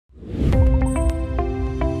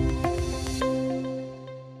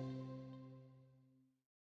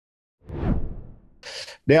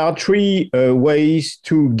There are three ways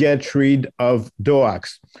to get rid of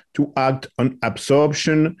DOACs: to act on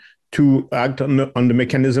absorption, to act on the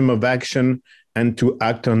mechanism of action, and to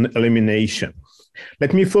act on elimination.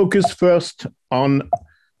 Let me focus first on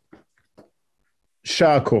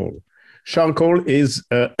charcoal. Charcoal is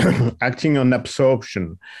acting on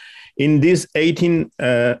absorption. In these 18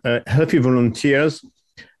 healthy volunteers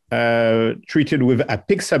treated with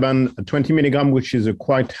apixaban 20 milligram, which is a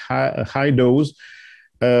quite high dose,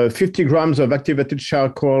 50 grams of activated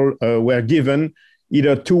charcoal were given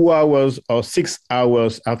either 2 hours or 6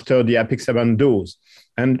 hours after the apixaban dose.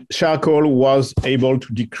 And charcoal was able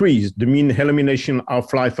to decrease the mean elimination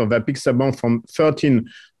half-life of apixaban from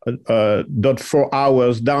 13.4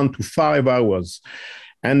 hours down to 5 hours.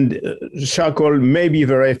 And charcoal may be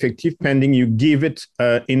very effective pending you give it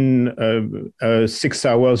in 6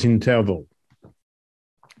 hours interval.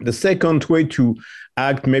 The second way to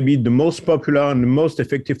act, maybe the most popular and the most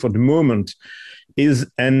effective for the moment, is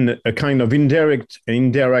a kind of indirect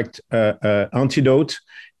antidote.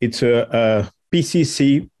 It's a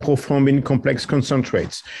PCC, prothrombin complex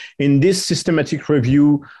concentrates. In this systematic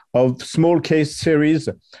review of small case series,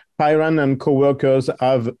 Pyran and co-workers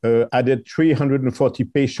have added 340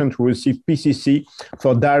 patients who received PCC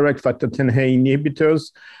for direct factor Xa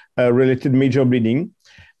inhibitors related major bleeding.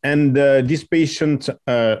 And these patients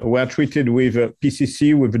were treated with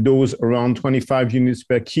PCC with a dose around 25 units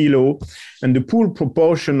per kilo. And the pooled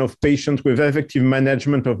proportion of patients with effective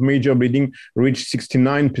management of major bleeding reached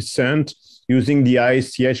 69% using the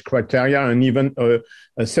ICH criteria, and even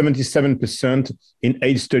 77% in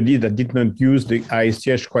 8 studies that did not use the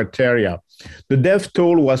ICH criteria. The death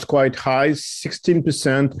toll was quite high,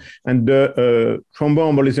 16%, and the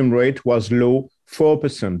thromboembolism rate was low,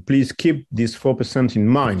 4%. Please keep this 4% in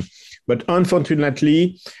mind. But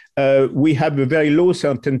unfortunately, we have a very low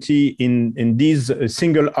certainty in these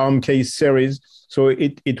single-arm case series, so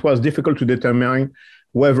it was difficult to determine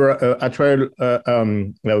whether atrial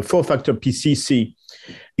 4-factor PCC,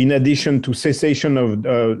 in addition to cessation of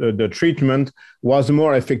the treatment, was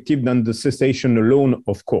more effective than the cessation alone,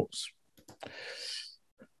 of course.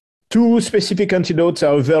 2 specific antidotes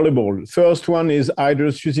are available. First one is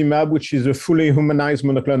idursulfimab, which is a fully humanized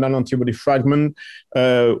monoclonal antibody fragment,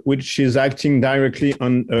 which is acting directly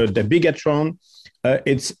on the bigatron.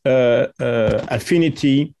 Its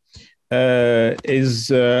affinity is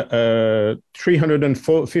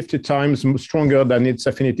 350 times stronger than its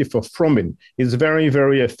affinity for thrombin. It's very,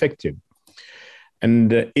 very effective.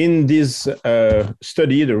 And in this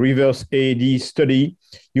study, the reverse AD study,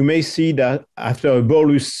 you may see that after a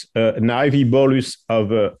bolus, an IV bolus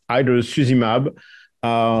of idursulfimab,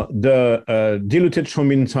 the diluted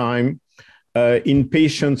thrombin time in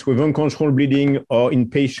patients with uncontrolled bleeding or in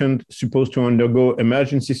patients supposed to undergo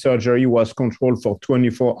emergency surgery was controlled for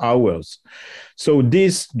 24 hours. So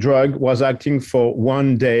this drug was acting for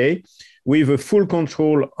 1 day with a full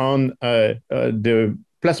control on the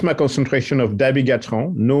plasma concentration of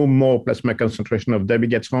dabigatran, no more plasma concentration of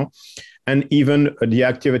dabigatran, and even the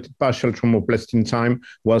activated partial thromboplastin time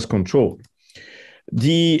was controlled.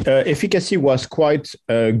 The efficacy was quite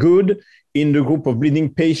good in the group of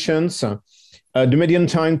bleeding patients. The median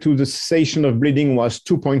time to the cessation of bleeding was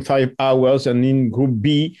 2.5 hours, and in group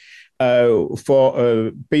B,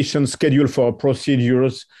 for patients scheduled for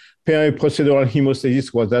procedures, periprocedural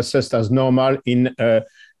hemostasis was assessed as normal in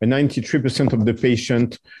 93% of the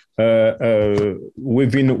patient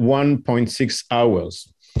within 1.6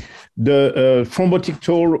 hours. The thrombotic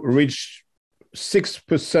toll reached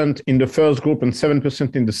 6% in the first group and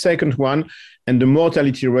 7% in the second one, and the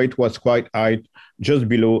mortality rate was quite high, just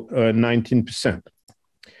below 19%.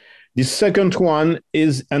 The second one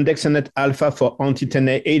is andexanet alpha for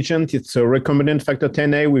anti-10A agent. It's a recombinant factor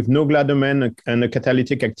 10A with no glutamine and a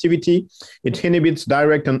catalytic activity. It inhibits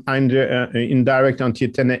direct and indirect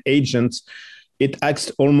anti-10A agents. It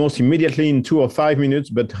acts almost immediately in 2 or 5 minutes,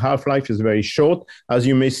 but half-life is very short. As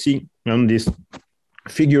you may see on this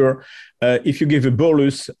figure, if you give a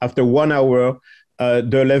bolus after 1 hour,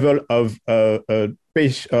 the level of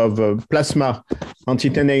plasma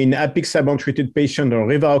anti-10A in apixaban-treated patient or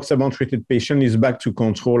rivaroxaban-treated patient is back to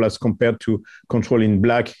control as compared to control in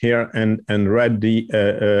black here and red, the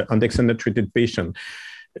andexanet-treated patient.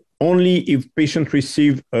 Only if patient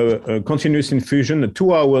receive a continuous infusion, a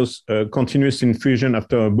 2 hours continuous infusion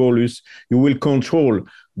after a bolus, you will control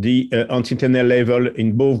the anti-10A level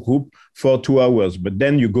in both groups for 2 hours, but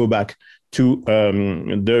then you go back to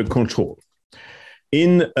the control.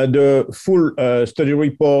 In the full study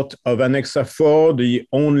report of Annexa 4, the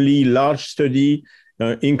only large study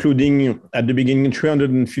including at the beginning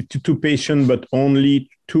 352 patients, but only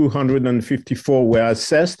 254 were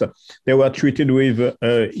assessed. They were treated with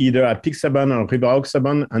either apixaban or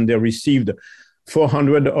rivaroxaban, and they received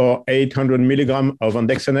 400 or 800 milligrams of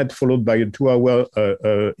andexanet followed by a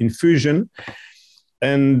 2-hour infusion.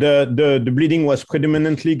 And the bleeding was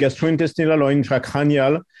predominantly gastrointestinal or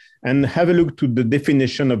intracranial. And have a look to the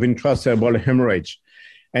definition of intracerebral hemorrhage.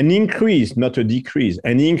 An increase, not a decrease,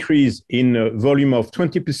 an increase in volume of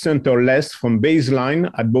 20% or less from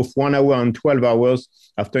baseline at both 1 hour and 12 hours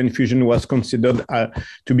after infusion was considered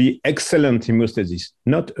to be excellent hemostasis,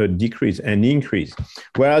 not a decrease, an increase.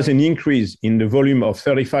 Whereas an increase in the volume of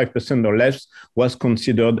 35% or less was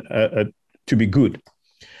considered to be good.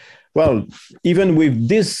 Well, even with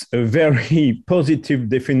this very positive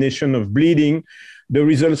definition of bleeding, the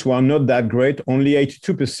results were not that great. Only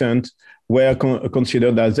 82% were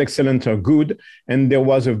considered as excellent or good, and there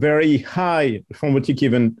was a very high thrombotic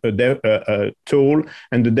event toll,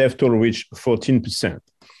 and the death toll reached 14%.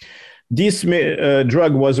 This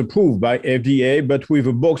drug was approved by FDA, but with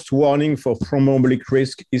a boxed warning for thromboembolic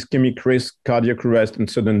risk, ischemic risk, cardiac arrest, and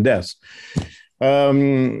sudden death.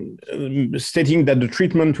 Stating that the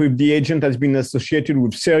treatment with the agent has been associated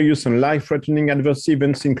with serious and life-threatening adverse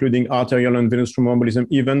events, including arterial and venous thromboembolism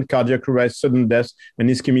event, cardiac arrest, sudden death, and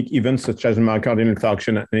ischemic events such as myocardial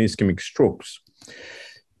infarction and ischemic strokes.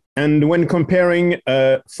 And when comparing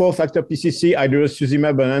 4-factor PCC,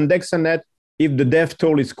 idarosuzumab and andexanet, if the death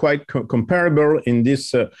toll is quite comparable in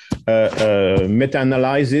this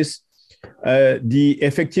meta-analysis, the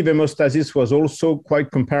effective hemostasis was also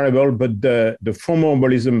quite comparable, but the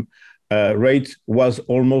thromboembolism rate was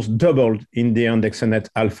almost doubled in the andexanet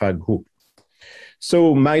alpha group.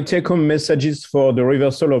 So my take-home messages for the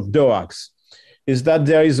reversal of DOACs is that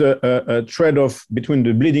there is a trade-off between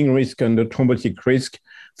the bleeding risk and the thrombotic risk.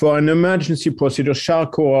 For an emergency procedure,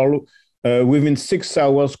 shark oral within 6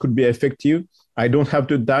 hours could be effective. I don't have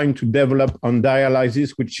the time to develop on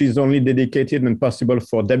dialysis, which is only dedicated and possible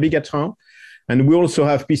for dabigatran. And we also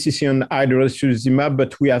have PCC and idarosuzumab,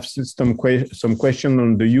 but we have still some question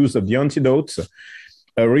on the use of the antidotes.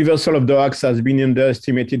 A reversal of DOACs has been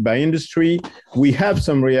underestimated by industry. We have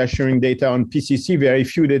some reassuring data on PCC, very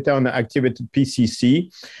few data on activated PCC.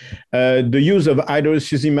 The use of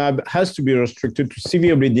idarosuzumab has to be restricted to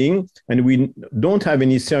severe bleeding, and we don't have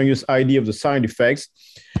any serious idea of the side effects.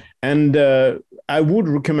 And I would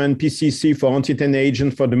recommend PCC for anti-10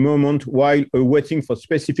 agent for the moment while waiting for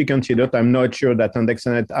specific antidote. I'm not sure that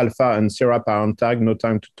andexanet alpha and seraparontag, no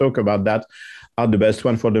time to talk about that, are the best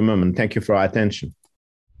one for the moment. Thank you for your attention.